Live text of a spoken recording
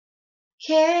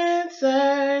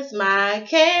Cancers, my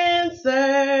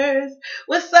cancers.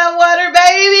 What's up, water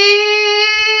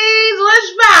babies?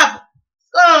 What's up?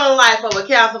 What's going on, life of a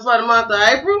cancer for the month of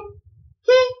April?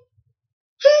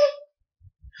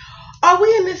 Are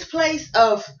we in this place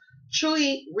of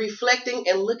truly reflecting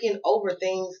and looking over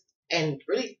things and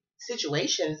really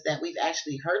situations that we've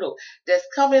actually hurdled that's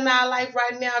coming in our life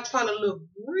right now trying to look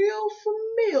real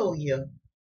familiar?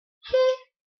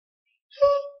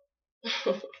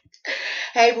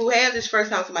 Hey, boo, hey, if this is your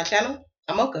first time to my channel,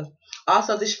 I'm Mocha.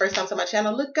 Also, if this is your first time to my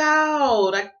channel, look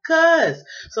out, I cuss.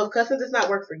 So if cussing does not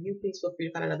work for you, please feel free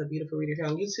to find another beautiful reader here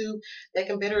on YouTube that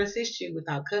can better assist you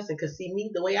without cussing. Because see me,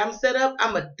 the way I'm set up,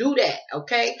 I'm going to do that,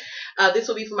 okay? This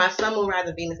will be for my Sun, Moon,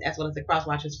 Rising, Venus, as well as the cross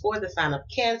watchers for the sign of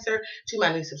Cancer. To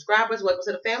my new subscribers, welcome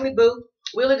to the family, boo.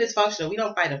 We're dysfunctional. We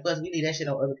don't fight and fuss. We leave that shit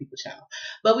on other people's channel.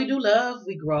 But we do love,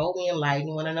 we grow, we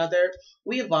enlighten one another,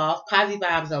 we evolve. Positive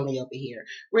vibes only over here.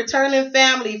 Returning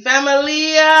family,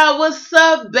 familia, what's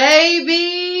up,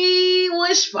 baby?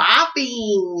 What's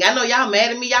popping? I know y'all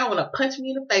mad at me. Y'all want to punch me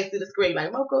in the face through the screen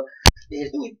like, Mocha, bitch,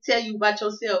 let me tell you about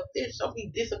yourself. Bitch, don't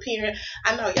be disappearing.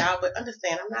 I know y'all, but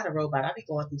understand, I'm not a robot. I be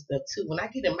going through stuff too. When I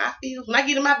get in my field, when I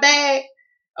get in my bag,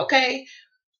 okay,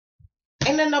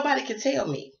 ain't nothing nobody can tell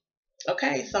me.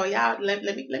 Okay, so y'all let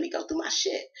me go through my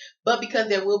shit. But because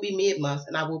there will be mid months,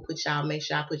 and I will put y'all, make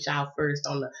sure I put y'all first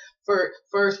on the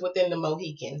first within the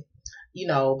Mohican. You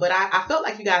know, but I felt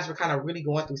like you guys were kind of really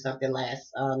going through something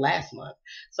last month.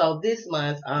 So this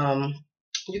month,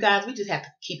 you guys, we just have to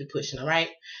keep it pushing, all right?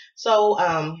 So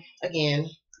again,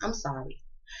 I'm sorry.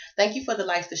 Thank you for the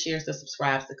likes, the shares, the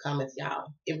subscribes, the comments,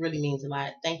 y'all. It really means a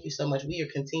lot. Thank you so much. We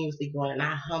are continuously growing, and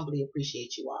I humbly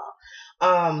appreciate you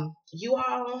all. You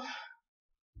all,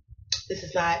 this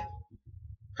is not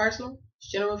personal. It's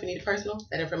general. If you need it personal,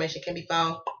 that information can be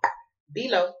found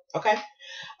below. Okay.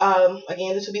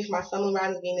 Again, this will be for my Sun, Moon,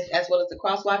 Rising, Venus, as well as the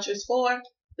cross watchers for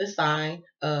the sign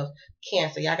of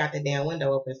Cancer. Y'all got that damn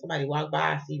window open. Somebody walked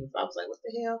by. I see. I was like, what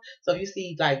the hell? So if you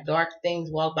see like dark things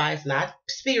walk by, it's not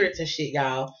spirits and shit,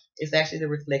 y'all. It's actually the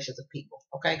reflections of people.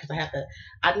 Okay. Because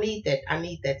I need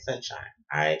that sunshine.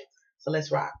 All right. So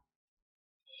let's rock.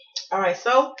 All right,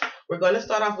 so we're going to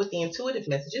start off with the intuitive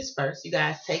messages first. You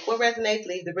guys take what resonates,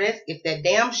 leave the rest. If that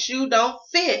damn shoe don't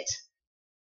fit,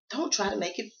 don't try to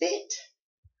make it fit.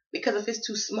 Because if it's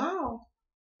too small,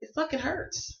 it fucking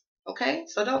hurts. Okay?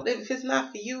 So don't, if it's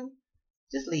not for you,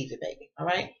 just leave it, baby. All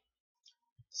right?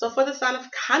 So for the sign of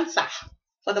Cancer,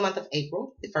 for the month of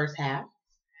April, the first half,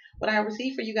 what I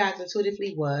received for you guys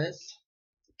intuitively was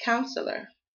Counselor,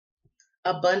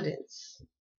 Abundance,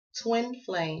 Twin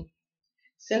Flame,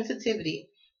 Sensitivity,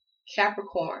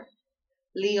 Capricorn,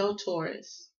 Leo,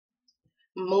 Taurus,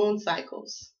 Moon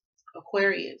Cycles,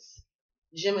 Aquarius,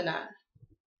 Gemini,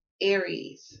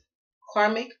 Aries,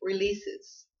 Karmic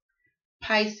Releases,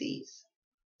 Pisces,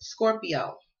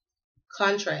 Scorpio,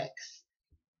 Contracts,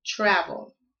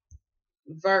 Travel,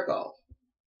 Virgo,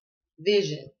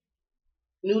 Vision,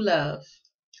 New Love,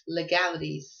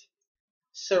 Legalities,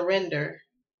 Surrender,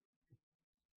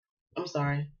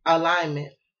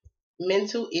 Alignment,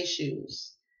 Mental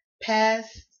Issues,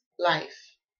 Past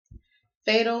Life,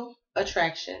 Fatal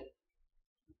Attraction,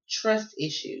 Trust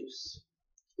Issues,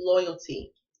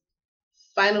 Loyalty,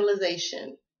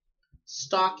 Finalization,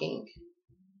 Stalking,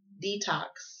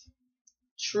 Detox,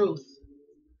 Truth,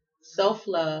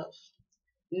 Self-Love,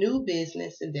 New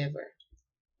Business Endeavor,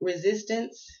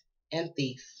 Resistance, and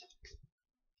Thief.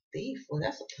 Thief? Well,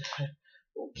 that's a...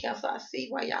 Cancer, I see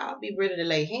why y'all be ready to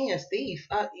lay hands, Thief.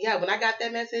 Yeah, when I got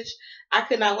that message, I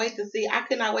could not wait to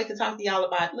talk to y'all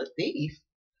about, look, Thief.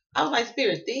 I was like,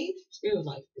 Spirit, Thief? Spirit was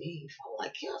like, Thief. I was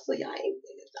like, Cancer, y'all ain't,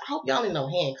 I hope y'all ain't no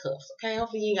handcuffs, okay?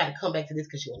 Hopefully you ain't got to come back to this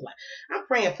because you was like, I'm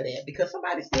praying for that because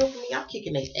somebody steal from me, I'm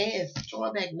kicking their ass,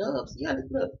 throwing back nubs. You know,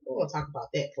 look, we want to talk about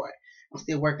that part. I'm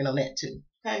still working on that too,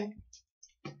 okay?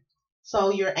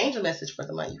 So your angel message for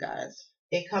the month, you guys.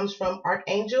 It comes from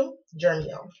Archangel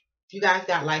Jermiel. You guys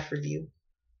got life review.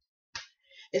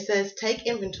 It says, take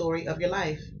inventory of your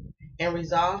life and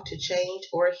resolve to change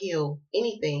or heal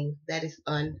anything that is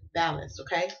unbalanced,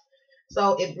 okay?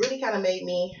 So it really kind of made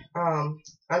me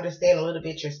understand a little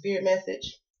bit your spirit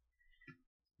message.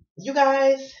 You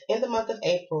guys, in the month of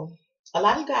April, a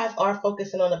lot of you guys are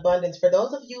focusing on abundance. For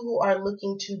those of you who are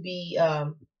looking to be...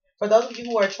 for those of you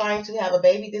who are trying to have a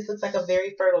baby, this looks like a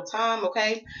very fertile time,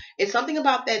 okay? It's something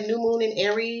about that new moon in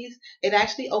Aries. It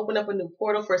actually opened up a new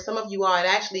portal for some of you all.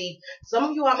 Some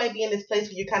of you all may be in this place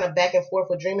where you're kind of back and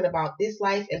forth with dreaming about this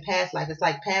life and past life. It's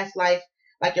like past life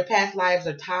like your past lives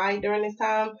are tied during this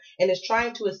time, and it's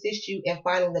trying to assist you in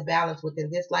finding the balance within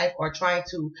this life, or trying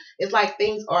to, it's like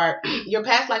things are your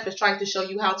past life is trying to show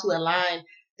you how to align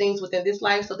things within this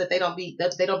life so that they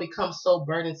don't become so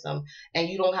burdensome, and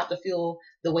you don't have to feel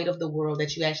the weight of the world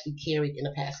that you actually carried in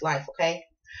a past life. Okay,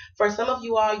 for some of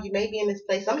you all, you may be in this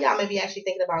place. Some of y'all may be actually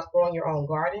thinking about growing your own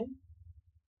garden.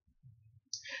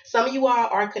 Some of you all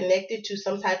are connected to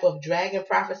some type of dragon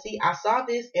prophecy. I saw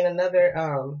this in another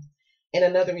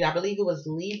read. I believe it was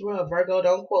Libra or Virgo.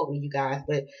 Don't quote me, you guys,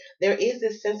 but there is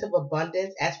this sense of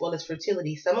abundance as well as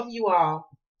fertility. Some of you all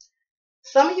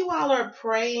are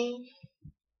praying.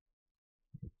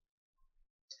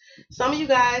 Some of you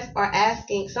guys are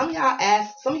asking. Some of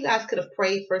you guys could have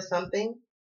prayed for something,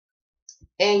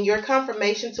 and your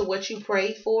confirmation to what you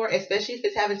prayed for, especially if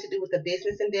it's having to do with a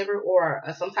business endeavor or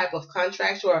some type of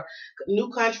contract or new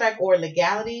contract or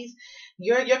legalities,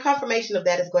 your confirmation of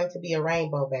that is going to be a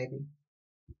rainbow, baby.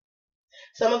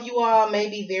 Some of you all may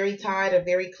be very tied or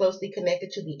very closely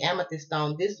connected to the amethyst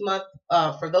stone this month.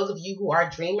 For those of you who are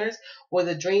dreamers, where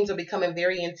the dreams are becoming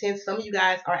very intense, some of you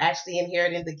guys are actually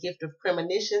inheriting the gift of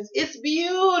premonitions. It's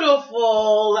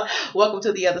beautiful. Welcome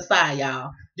to the other side,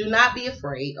 y'all. Do not be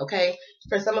afraid, okay?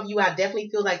 For some of you, I definitely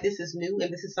feel like this is new,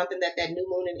 and this is something that new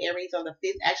moon in Aries on the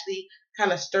 5th actually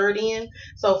kind of stirred in.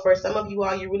 So for some of you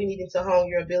all, you're really needing to hone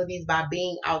your abilities by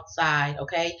being outside,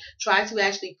 okay? Try to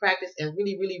actually practice and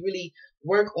really, really, really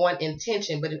work on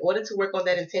intention. But in order to work on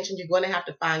that intention, you're going to have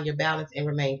to find your balance and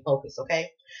remain focused,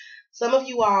 okay? Some of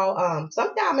you all, some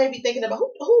of y'all may be thinking about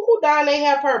who dyed their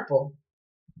hair purple.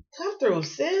 Come through,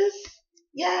 sis.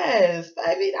 Yes,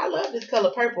 baby. I love this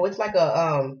color purple. It's like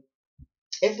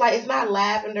it's not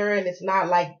lavender and it's not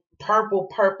like purple.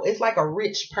 It's like a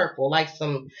rich purple, like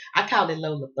I call it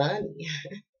Lola Bunny.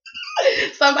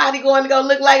 Somebody going to go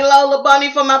look like Lola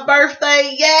Bunny for my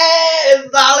birthday? Yes,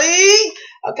 Dolly.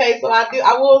 Okay, so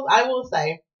I will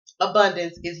say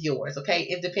abundance is yours. Okay,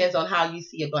 it depends on how you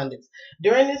see abundance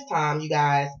during this time, you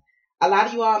guys. A lot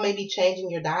of you all may be changing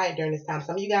your diet during this time.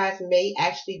 Some of you guys may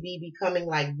actually be becoming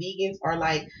like vegans, or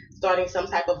like starting some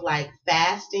type of like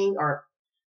fasting or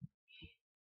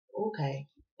okay.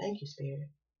 Thank you, Spirit.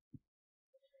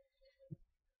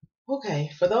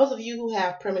 Okay, for those of you who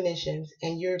have premonitions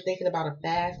and you're thinking about a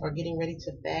fast or getting ready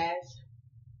to fast,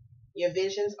 your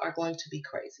visions are going to be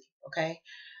crazy. Okay,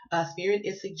 Spirit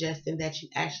is suggesting that you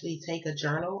actually take a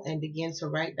journal and begin to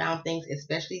write down things,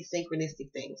 especially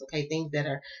synchronistic things. Okay, things that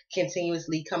are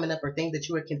continuously coming up or things that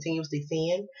you are continuously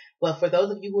seeing. Well, for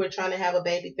those of you who are trying to have a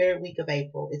baby, 3rd week of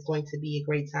April is going to be a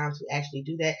great time to actually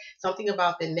do that. Something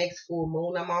about the next full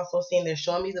moon, I'm also seeing they're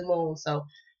showing me the moon. So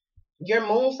your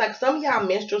moon cycle, some of y'all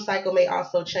menstrual cycle may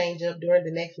also change up during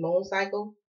the next moon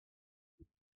cycle.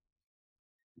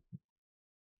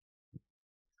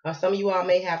 Or some of you all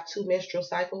may have 2 menstrual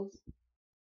cycles.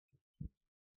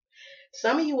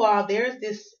 Some of you all, there's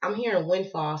this, I'm hearing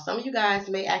windfall. Some of you guys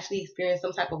may actually experience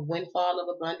some type of windfall of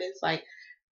abundance, like,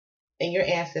 and your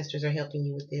ancestors are helping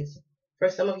you with this. For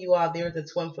some of you all, there's a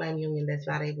twin flame union that's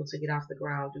not able to get off the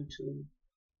ground due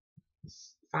to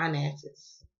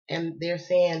finances. And they're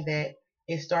saying that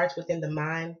it starts within the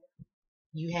mind.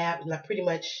 You have, like, pretty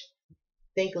much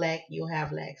think lack, you'll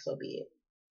have lack, so be it.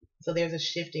 So there's a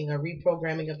shifting, a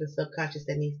reprogramming of the subconscious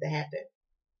that needs to happen.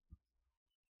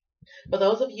 For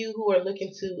those of you who are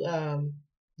looking to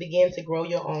begin to grow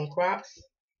your own crops,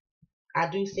 I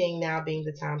do see now being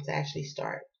the time to actually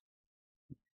start.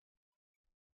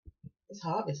 It's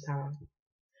harvest time.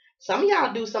 Some of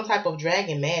y'all do some type of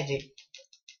dragon magic.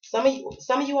 Some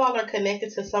of you all are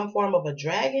connected to some form of a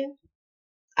dragon.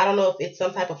 I don't know if it's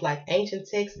some type of like ancient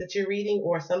text that you're reading,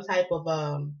 or some type of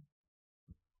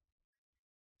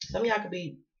some of y'all could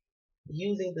be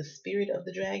using the spirit of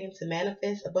the dragon to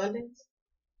manifest abundance.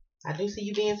 I do see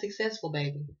you being successful,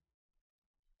 baby.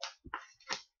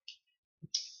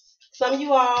 Some of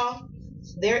you all,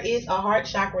 there is a heart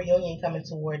chakra union coming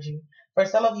towards you. For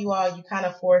some of you all, you kind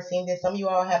of foreseen this. Some of you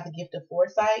all have the gift of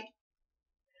foresight.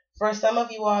 For some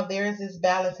of you all, there is this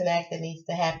balancing act that needs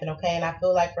to happen, okay? And I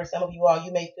feel like for some of you all,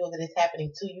 you may feel that it's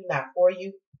happening to you, not for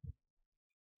you.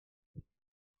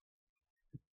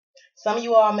 Some of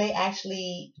you all may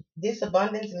actually, this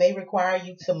abundance may require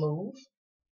you to move,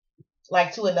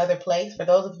 like to another place. For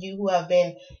those of you who have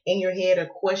been in your head or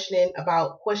questioning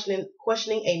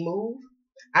a move,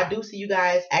 I do see you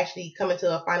guys actually coming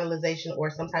to a finalization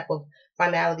or some type of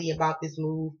finality about this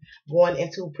move, going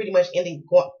into pretty much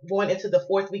going into the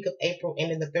 4th week of April,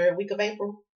 and in the 3rd week of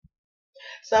April.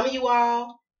 Some of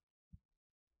y'all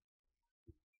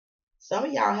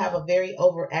have a very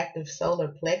overactive solar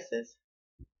plexus.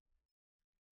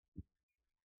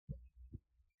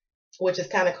 which is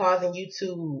kind of causing you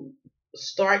to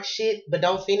start shit but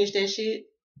don't finish that shit.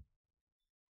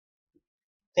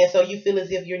 And so you feel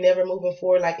as if you're never moving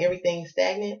forward, like everything's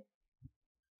stagnant.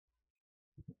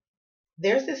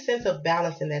 There's this sense of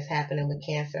balancing that's happening with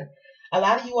Cancer. A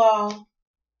lot of you all,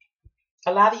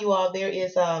 there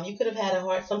is you could have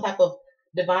had some type of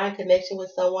divine connection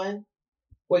with someone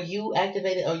where you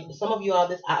activated, or some of you all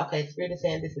okay, Spirit is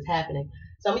saying this is happening.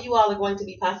 Some of you all are going to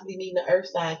be possibly meeting the Earth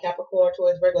sign, Capricorn,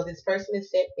 Taurus, Virgo. This person is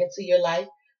sent into your life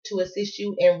to assist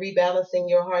you in rebalancing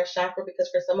your heart chakra, because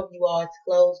for some of you all it's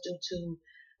closed due to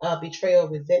betrayal,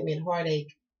 resentment,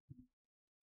 heartache,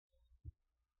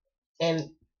 and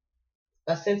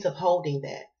a sense of holding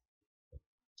that.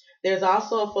 There's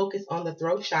also a focus on the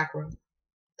throat chakra.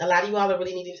 A lot of you all are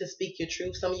really needing to speak your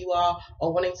truth. Some of you all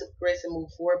are wanting to progress and move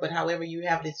forward, but however, you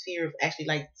have this fear of actually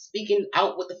like speaking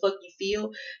out what the fuck you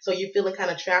feel. So you're feeling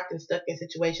kind of trapped and stuck in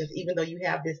situations, even though you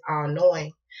have this all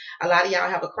knowing. A lot of y'all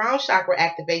have a crown chakra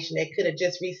activation that could have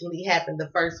just recently happened the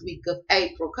first week of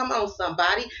April. Come on,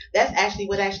 somebody. That's actually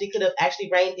what actually could have actually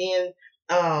reined in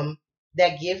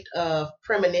that gift of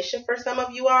premonition for some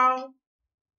of you all.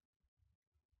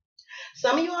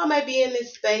 Some of you all may be in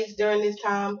this space during this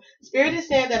time. Spirit is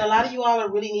saying that a lot of you all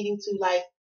are really needing to, like,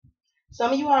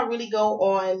 some of you all really go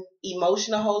on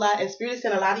emotion a whole lot. And Spirit is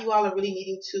saying a lot of you all are really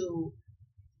needing to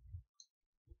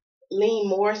lean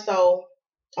more so.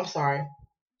 I'm sorry.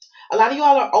 A lot of you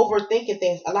all are overthinking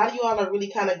things. A lot of you all are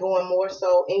really kind of going more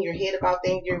so in your head about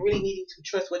things. You're really needing to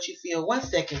trust what you feel. 1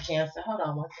 second, Cancer. Hold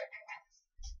on 1 second.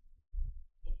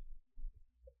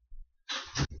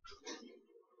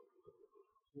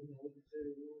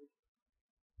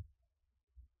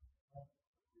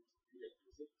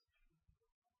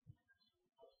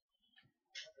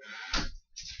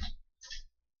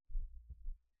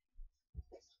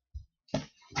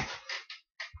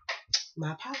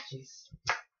 My apologies.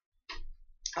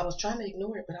 I was trying to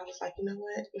ignore it, but I was like, you know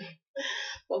what?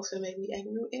 Folks gonna make me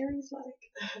ignore Aries.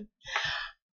 Like,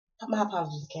 my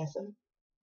apologies, Cancer.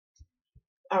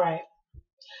 All right.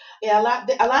 Yeah, a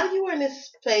lot of you are in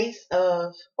this space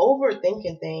of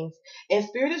overthinking things, and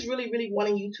Spirit is really, really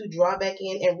wanting you to draw back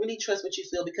in and really trust what you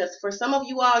feel. Because for some of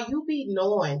you all, you be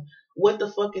knowing what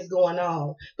the fuck is going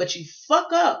on, but you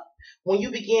fuck up when you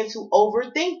begin to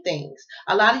overthink things.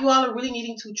 A lot of you all are really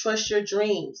needing to trust your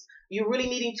dreams. You're really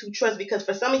needing to trust, because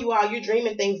for some of you all, you're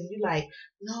dreaming things and you're like,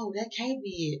 no, that can't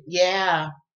be it. Yeah,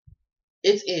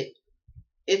 it's it.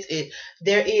 It's it.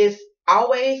 There is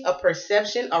always a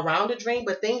perception around a dream,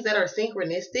 but things that are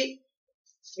synchronistic,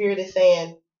 Spirit is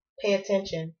saying, pay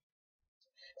attention.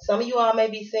 Some of you all may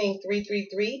be seeing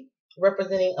 333,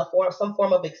 representing some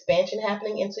form of expansion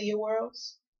happening into your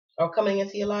worlds or coming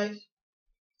into your life.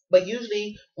 But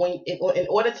usually, in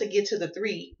order to get to the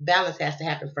 3, balance has to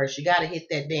happen first. You got to hit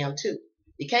that damn 2.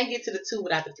 You can't get to the 2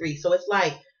 without the 3. So it's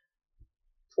like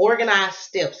organized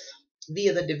steps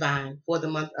via the divine for the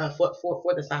month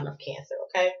for the sign of Cancer.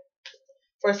 Okay.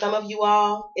 For some of you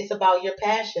all, it's about your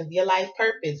passions, your life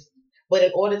purpose. But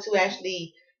in order to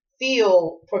actually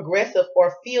feel progressive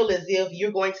or feel as if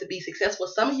you're going to be successful,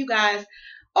 some of you guys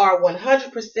are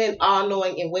 100% all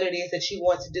knowing in what it is that you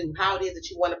want to do, how it is that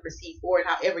you want to proceed forward.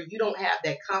 However, you don't have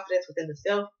that confidence within the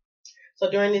self. So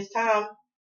during this time,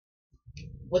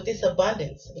 with this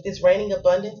abundance, with this reigning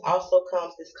abundance, also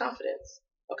comes this confidence.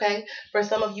 Okay. For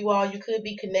some of you all, you could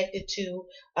be connected to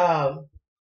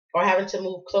or having to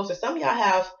move closer. Some of y'all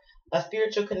have a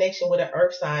spiritual connection with an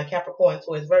earth sign, Capricorn,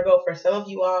 Taurus, Virgo. For some of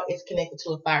you all, it's connected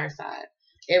to a fire sign,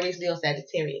 Aries, Leo,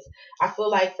 Sagittarius. I feel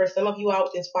like for some of you all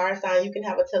with this fire sign, you can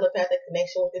have a telepathic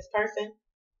connection with this person,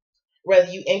 whether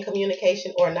you in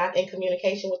communication or not in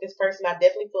communication with this person. I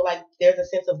definitely feel like there's a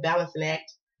sense of balancing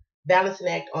act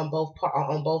on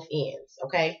both ends.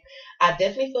 Okay, I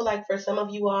definitely feel like for some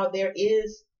of you all, there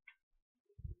is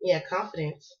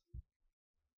confidence.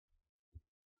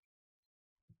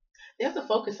 There's a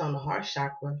focus on the heart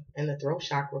chakra and the throat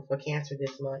chakra for Cancer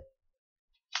this month.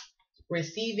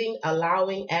 Receiving,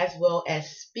 allowing, as well as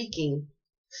speaking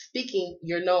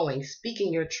your knowing,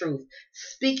 speaking your truth,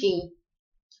 speaking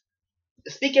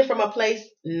from a place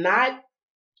that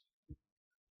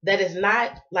is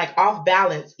not like off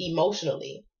balance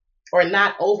emotionally or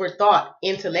not overthought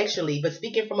intellectually, but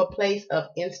speaking from a place of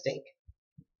instinct,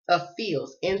 of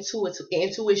feels,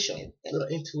 intuition.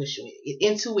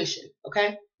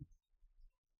 Okay.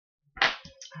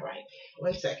 All right,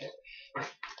 1 second.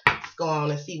 Let's go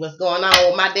on and see what's going on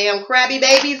with my damn crabby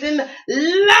babies in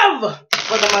love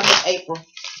for the month of April.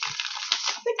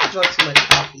 I think I drank too much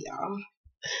coffee, y'all.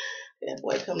 That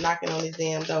boy come knocking on his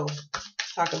damn door,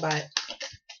 talking about,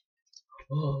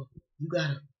 oh, you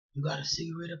got a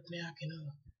cigarette up there? I can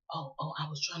Oh, I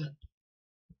was trying to,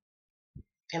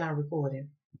 and I recorded.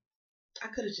 I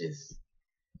could have just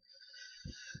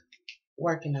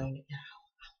working on it.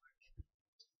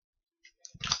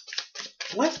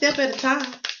 One step at a time.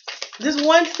 Just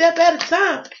one step at a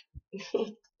time.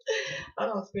 Hold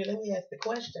on, Spirit. Let me ask the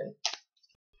question.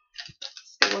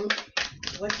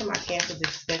 What can my Cancers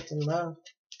expect in love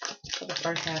for the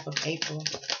first half of April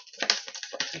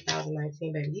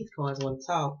 2019? Baby, these cards want to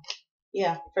talk.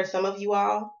 Yeah, for some of you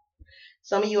all,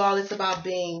 it's about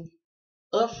being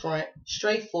upfront,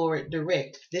 straightforward,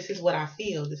 direct. This is what I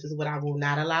feel. This is what I will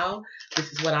not allow.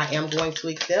 This is what I am going to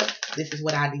accept. This is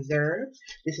what I deserve.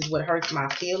 This is what hurts my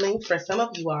feelings. For some of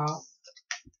you all,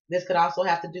 this could also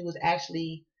have to do with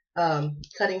actually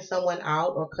cutting someone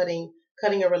out, or cutting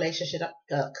a relationship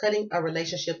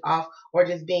off, or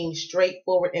just being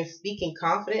straightforward and speaking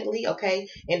confidently, okay,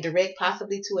 and direct,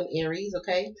 possibly to an Aries,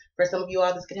 okay. For some of you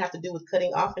all, this could have to do with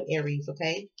cutting off an Aries,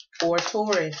 okay, or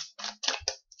Taurus.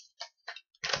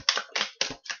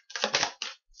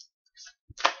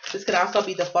 This could also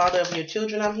be the father of your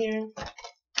children, I'm hearing.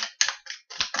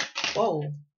 Whoa,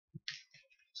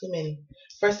 too many.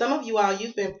 For some of you all,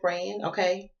 you've been praying,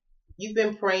 okay? You've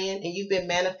been praying and you've been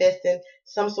manifesting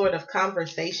some sort of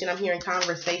conversation. I'm hearing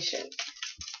conversation.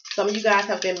 Some of you guys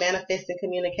have been manifesting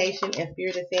communication, and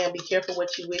Spirit is saying be careful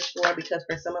what you wish for, because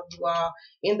for some of you all,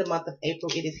 in the month of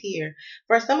April, it is here.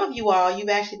 For some of you all, you've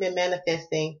actually been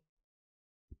manifesting.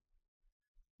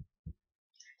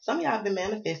 Some of y'all have been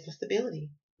manifesting stability.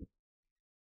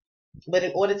 But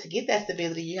in order to get that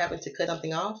stability, you have to cut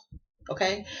something off.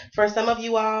 Okay? For some of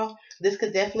you all, this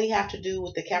could definitely have to do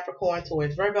with the Capricorn,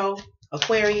 Taurus, Virgo,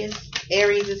 Aquarius,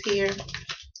 Aries is here,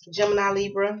 Gemini,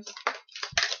 Libra.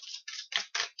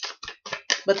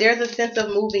 But there's a sense of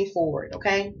moving forward,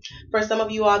 okay? For some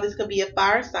of you all, this could be a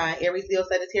fire sign, Aries, Leo,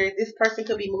 Sagittarius. This person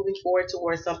could be moving forward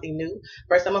towards something new.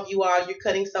 For some of you all, you're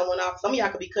cutting someone off. Some of y'all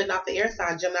could be cutting off the air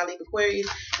sign, Gemini, Libra, Aquarius,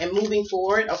 and moving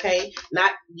forward, okay?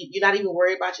 You're not even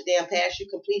worried about your damn past. You're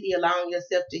completely allowing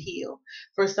yourself to heal.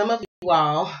 For some of you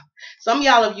all,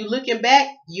 if you looking back,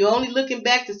 you're only looking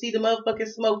back to see the motherfucking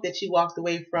smoke that you walked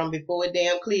away from before it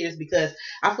damn clears. Because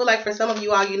I feel like for some of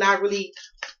you all, you're not really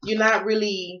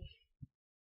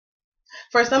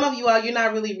for some of you all, you're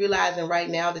not really realizing right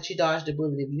now that you dodged a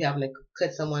bullet if you having to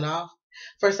cut someone off.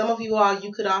 For some of you all,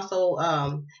 you could also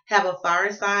have a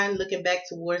fire sign looking back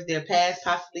towards their past,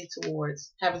 possibly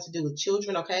towards having to do with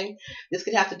children, okay? This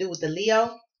could have to do with the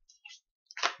Leo.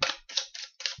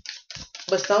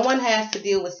 But someone has to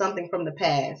deal with something from the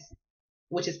past,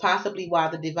 which is possibly why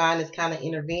the divine is kind of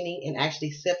intervening and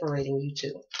actually separating you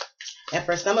two. And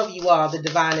for some of you all, the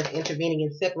divine is intervening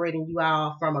and separating you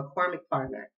all from a karmic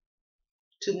partner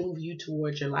to move you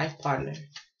towards your life partner,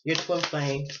 your twin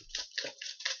flame.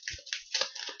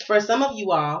 For some of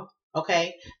you all,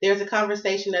 okay, there's a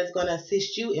conversation that's going to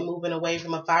assist you in moving away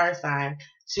from a fire sign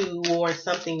towards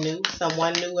something new,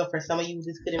 someone new. And for some of you,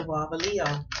 this could involve a Leo.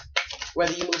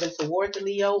 Whether you're moving toward the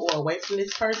Leo or away from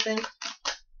this person.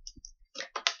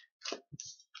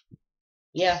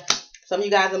 Yeah, some of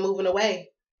you guys are moving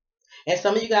away. And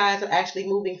some of you guys are actually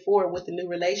moving forward with a new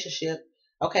relationship.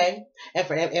 Okay? And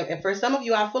for some of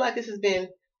you, I feel like this has been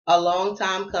a long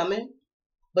time coming.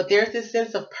 But there's this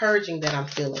sense of purging that I'm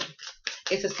feeling.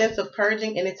 It's a sense of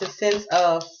purging, and it's a sense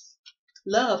of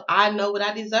love. I know what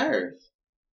I deserve.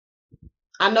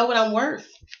 I know what I'm worth.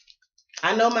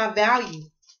 I know my value.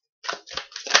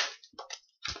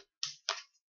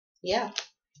 Yeah.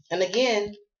 And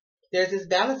again, there's this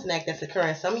balancing act that's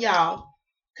occurring. Some of y'all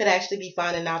could actually be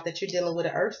finding out that you're dealing with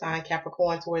an earth sign,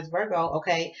 Capricorn, Taurus, Virgo,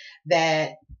 okay,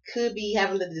 that could be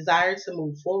having the desire to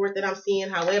move forward that I'm seeing.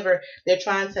 However, they're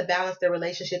trying to balance the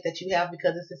relationship that you have,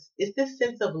 because it's this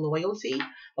sense of loyalty.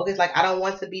 Okay, it's like, I don't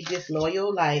want to be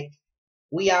disloyal. Like,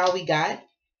 we are all we got.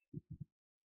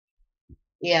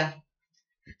 Yeah.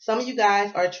 Some of you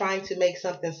guys are trying to make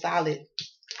something solid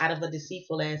out of a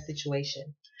deceitful ass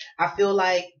situation. I feel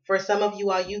like for some of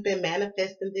you all, you've been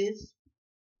manifesting this.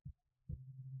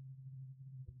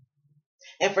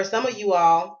 And for some of you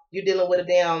all, you're dealing with a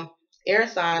damn air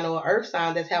sign or earth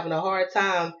sign that's having a hard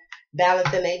time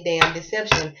balancing a damn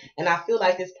deception. And I feel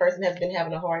like this person has been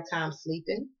having a hard time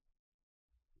sleeping.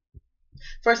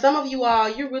 For some of you all,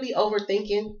 you're really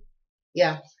overthinking.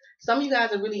 Yeah. Some of you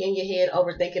guys are really in your head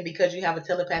overthinking because you have a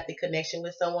telepathic connection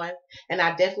with someone. And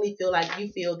I definitely feel like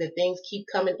you feel that things keep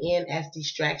coming in as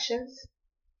distractions.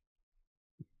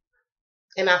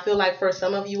 And I feel like for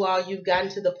some of you all, you've gotten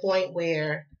to the point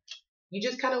where you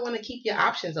just kind of want to keep your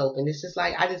options open. It's just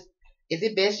like, is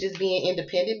it best just being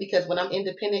independent? Because when I'm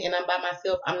independent and I'm by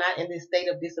myself, I'm not in this state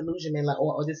of disillusionment, like,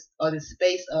 or this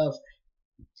space of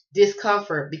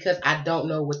discomfort because I don't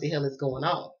know what the hell is going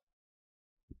on.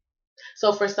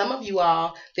 So for some of you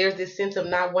all, there's this sense of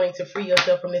not wanting to free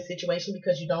yourself from this situation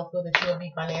because you don't feel that you'll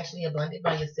be financially abundant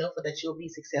by yourself or that you'll be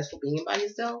successful being by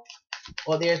yourself.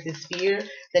 Or there's this fear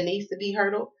that needs to be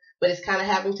hurdled, but it's kind of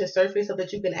having to surface so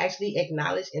that you can actually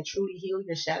acknowledge and truly heal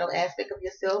your shadow aspect of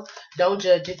yourself. Don't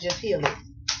judge it, just heal it.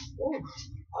 Ooh,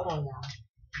 hold on, y'all.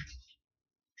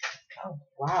 Oh,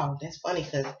 wow, that's funny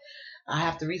because I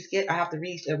have to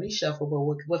reshuffle,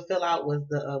 but what fell out was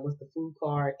the food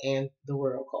card and the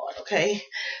world card. Okay,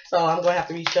 so I'm gonna have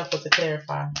to reshuffle to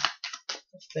clarify.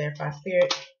 Let's clarify,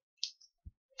 spirit.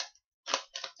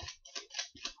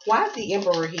 Why is the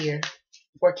Emperor here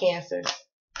for Cancer?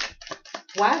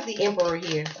 Why is the Emperor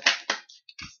here?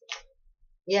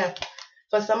 Yeah,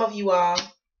 for some of you all,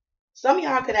 some of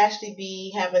y'all could actually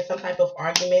be having some type of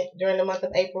argument during the month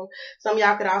of April. Some of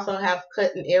y'all could also have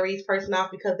cut an Aries person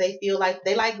off because they feel like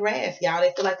they like grass, y'all.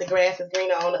 They feel like the grass is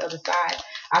greener on the other side.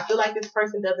 I feel like this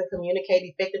person doesn't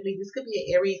communicate effectively. This could be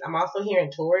an Aries. I'm also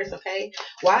hearing Taurus, okay?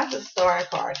 Why is the Star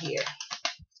card here?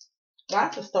 Why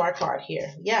is the Star card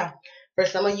here? Yeah. For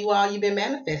some of you all, you've been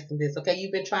manifesting this, okay?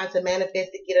 You've been trying to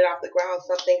manifest to get it off the ground,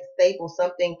 something stable,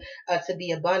 something to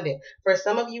be abundant. For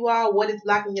some of you all, what is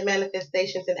blocking your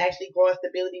manifestations and actually growing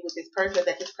stability with this person?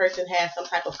 That this person has some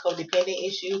type of codependent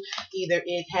issue. Either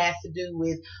it has to do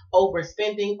with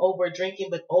overspending, over drinking,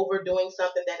 but overdoing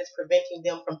something that is preventing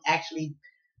them from actually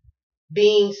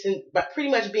being, but pretty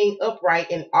much being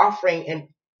upright and offering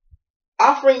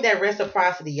that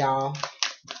reciprocity, y'all.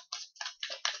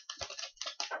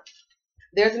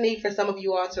 There's a need for some of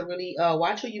you all to really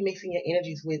watch who you mixing your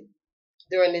energies with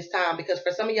during this time, because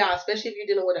for some of y'all, especially if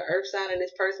you're dealing with an earth sign and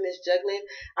this person is juggling,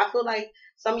 I feel like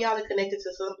some of y'all are connected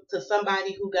to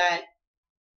somebody who got,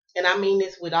 and I mean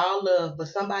this with all love, but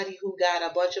somebody who got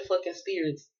a bunch of fucking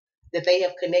spirits that they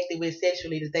have connected with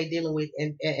sexually that they dealing with,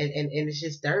 and it's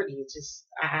just dirty. It's just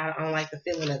I don't like the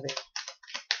feeling of it.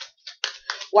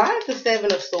 Why is the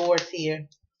Seven of Swords here?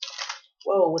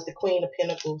 Whoa, with the Queen of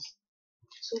Pentacles.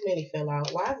 Too many fell out.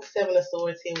 Why is the Seven of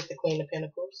Swords here with the Queen of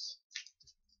Pentacles?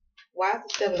 Why is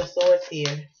the Seven of Swords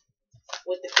here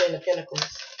with the Queen of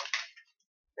Pentacles?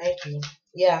 Thank you.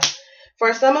 Yeah.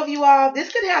 For some of you all,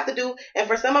 this could have to do, and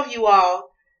for some of you all,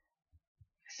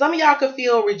 some of y'all could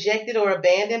feel rejected or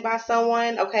abandoned by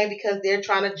someone, okay, because they're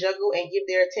trying to juggle and give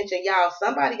their attention. Y'all,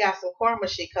 somebody got some karma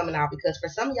shit coming out, because for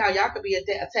some of y'all could be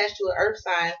attached to an earth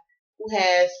sign who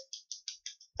has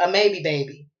a maybe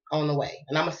baby on the way.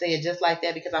 And I'm going to say it just like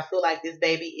that because I feel like this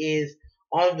baby is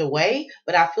on the way.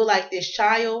 But I feel like this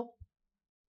child,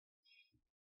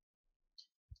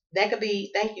 that could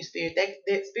be, thank you, Spirit.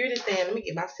 That Spirit is saying, let me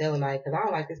get my selenite because I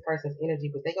don't like this person's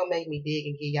energy, but they're going to make me dig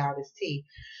and give y'all this tea.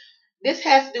 This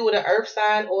has to do with an earth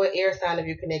sign or an air sign if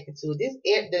you're connected to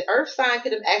it. The earth sign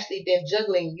could have actually been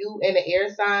juggling you and the air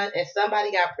sign, and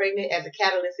somebody got pregnant as a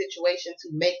catalyst situation to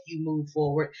make you move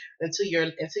forward into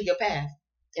your path,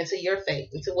 into your fate,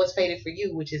 into what's fated for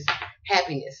you, which is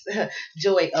happiness,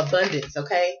 joy, abundance,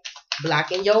 okay?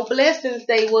 Blocking your blessings,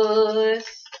 they was.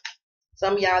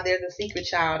 Some of y'all, there's a secret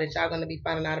child that y'all going to be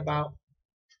finding out about.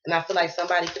 And I feel like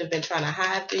somebody could have been trying to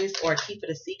hide this or keep it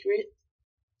a secret.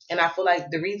 And I feel like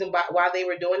the reason why they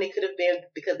were doing it could have been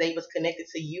because they was connected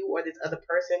to you or this other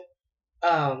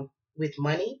person with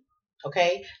money.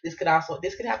 Okay? This could have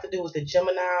to do with a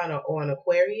Gemini or an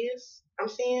Aquarius, I'm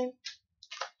seeing.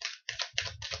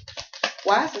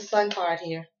 Why is the Sun card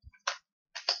here?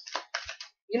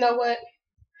 You know what?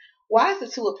 Why is the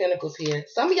Two of Pentacles here?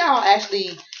 Some of y'all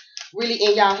actually really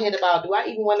in y'all head about, do I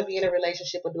even want to be in a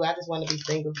relationship or do I just want to be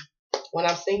single? When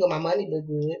I'm single, my money look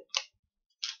good.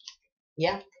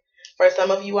 Yeah. For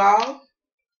some of you all,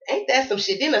 ain't that some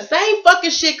shit? Then the same fucking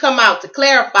shit come out to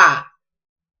clarify.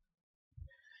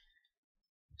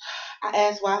 I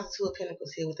asked why is the Two of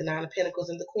Pentacles here with the Nine of Pentacles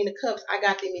and the Queen of Cups. I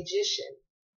got the Magician.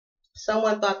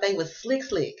 Someone thought they was slick.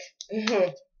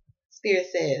 Spirit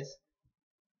says.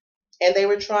 And they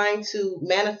were trying to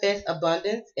manifest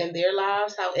abundance in their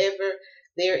lives. However,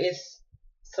 there is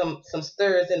some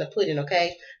stirs in the pudding,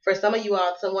 okay? For some of you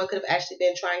all, someone could have actually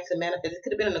been trying to manifest. It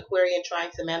could have been an Aquarian trying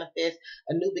to manifest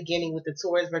a new beginning with the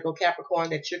Taurus, Virgo,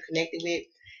 Capricorn that you're connected with.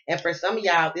 And for some of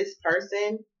y'all, this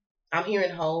person, I'm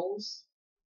hearing hoes.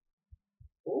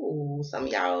 Ooh, some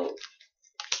of y'all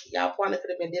probably could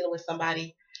have been dealing with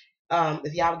somebody,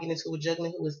 if y'all get into a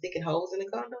juggling who was sticking holes in the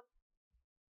condom.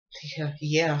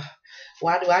 Yeah.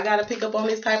 Why do I gotta pick up on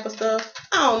this type of stuff?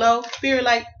 I don't know. Spirit,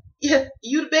 like, yeah,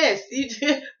 you the best.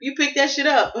 You pick that shit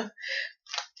up.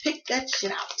 Pick that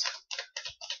shit out.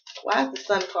 Why is the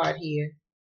Sun card here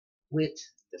with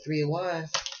the Three of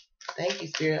Wands? Thank you,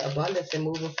 Spirit. Abundance and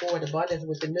moving forward. Abundance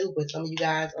with the new, but some of you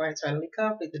guys are internally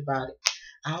conflicted about it.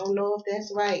 I don't know if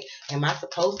that's right. Am I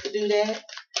supposed to do that?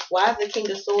 Why is the King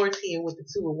of Swords here with the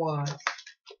Two of Wands?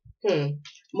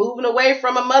 Moving away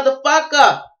from a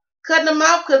motherfucker. Cutting them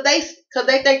off because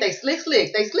they think they slick.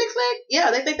 They slick?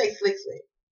 Yeah, they think they slick.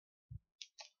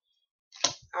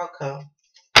 Outcome.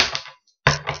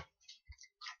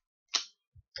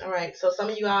 Alright, so some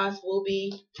of you guys will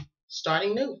be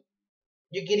starting new.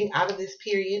 You're getting out of this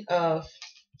period of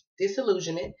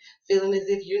disillusionment, feeling as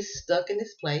if you're stuck in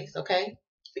this place, okay?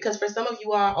 Because for some of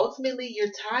you all, ultimately,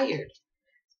 you're tired.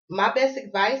 My best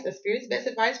advice and Spirit's best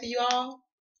advice for you all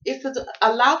is to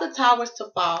allow the towers to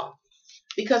fall.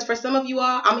 Because for some of you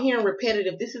all, I'm hearing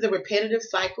repetitive. This is a repetitive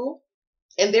cycle.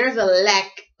 And there's a lack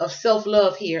of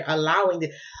self-love here allowing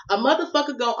it. A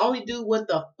motherfucker gonna only do what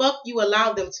the fuck you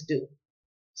allow them to do.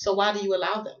 So why do you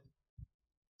allow them?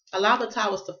 Allow the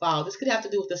towers to fall. This could have to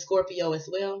do with the Scorpio as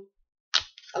well.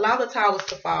 Allow the towers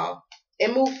to fall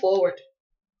and move forward.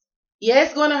 Yeah,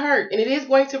 it's going to hurt. And it is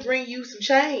going to bring you some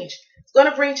change. It's going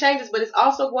to bring changes, but it's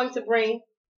also going to bring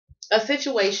a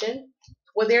situation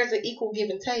where there's an equal give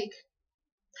and take.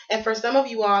 And for some of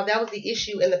you all, that was the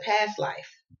issue in the past life.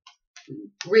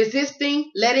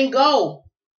 Resisting, letting go.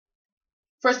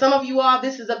 For some of you all,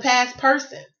 this is a past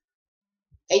person.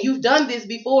 And you've done this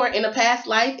before in a past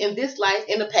life, in this life,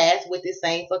 in the past with this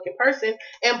same fucking person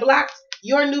and blocked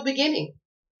your new beginning.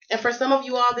 And for some of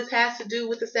you all, this has to do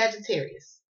with the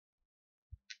Sagittarius,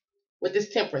 with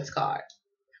this Temperance card.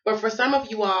 But for some of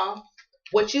you all,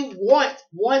 what you want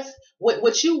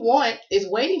is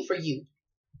waiting for you.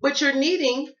 But you're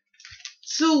needing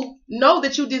to know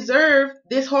that you deserve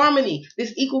this harmony,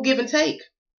 this equal give and take.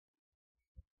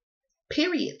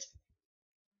 Period.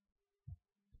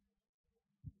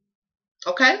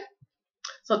 Okay?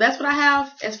 So that's what I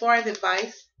have as far as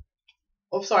advice.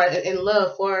 I'm sorry, in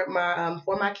love for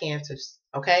my Cancers.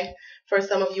 Okay? For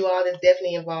some of you all, this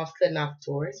definitely involves cutting off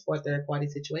Taurus for a third party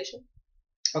situation.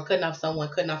 Or cutting off someone,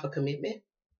 cutting off a commitment.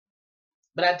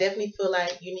 But I definitely feel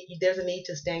like there's a need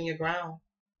to stand your ground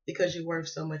because you're worth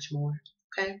so much more.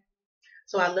 Okay?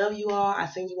 So I love you all. I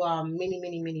send you all many,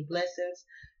 many, many blessings.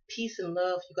 Peace and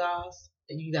love, you guys.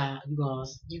 You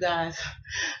guys.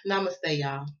 Namaste,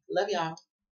 y'all. Love y'all.